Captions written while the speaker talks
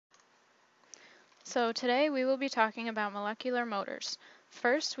So today we will be talking about molecular motors.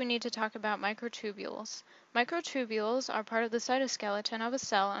 First, we need to talk about microtubules. Microtubules are part of the cytoskeleton of a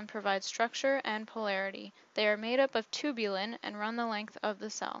cell and provide structure and polarity. They are made up of tubulin and run the length of the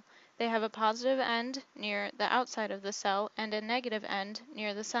cell. They have a positive end near the outside of the cell and a negative end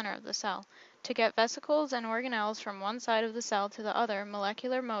near the center of the cell. To get vesicles and organelles from one side of the cell to the other,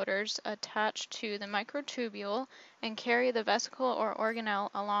 molecular motors attach to the microtubule and carry the vesicle or organelle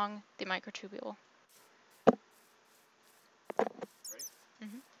along the microtubule.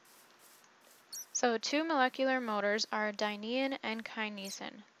 So two molecular motors are Dynein and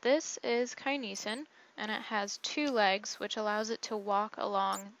Kinesin. This is Kinesin, and it has two legs, which allows it to walk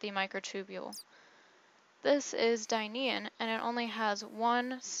along the microtubule. This is Dynein, and it only has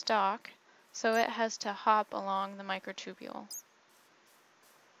one stalk, so it has to hop along the microtubule.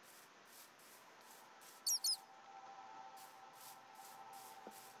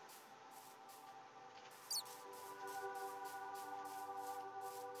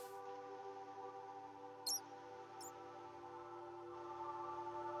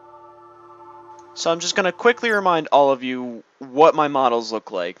 So I'm just going to quickly remind all of you what my models look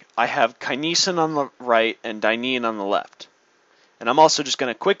like. I have Kinesin on the right and Dynein on the left. And I'm also just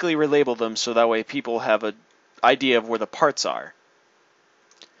going to quickly relabel them so that way people have an idea of where the parts are.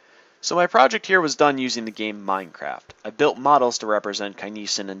 So my project here was done using the game Minecraft. I built models to represent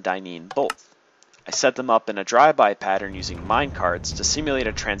Kinesin and Dynein both. I set them up in a drive-by pattern using minecarts to simulate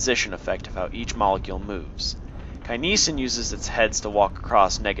a transition effect of how each molecule moves. Kinesin uses its heads to walk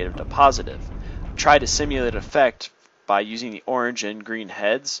across negative to positive. Try to simulate effect by using the orange and green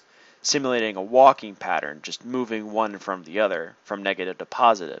heads, simulating a walking pattern, just moving one from the other, from negative to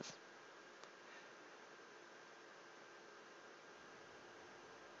positive.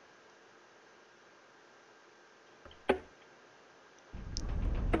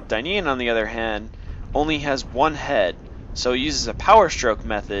 Dynein, on the other hand, only has one head, so it uses a power stroke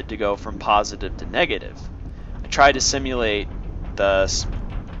method to go from positive to negative. I tried to simulate the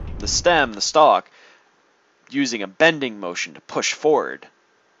stalk, using a bending motion to push forward.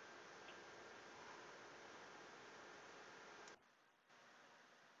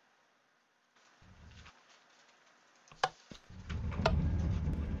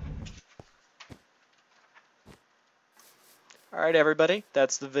 Alright everybody,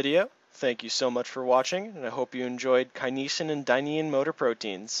 that's the video. Thank you so much for watching, and I hope you enjoyed Kinesin and Dynein motor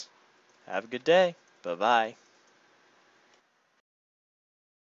proteins. Have a good day. Bye-bye.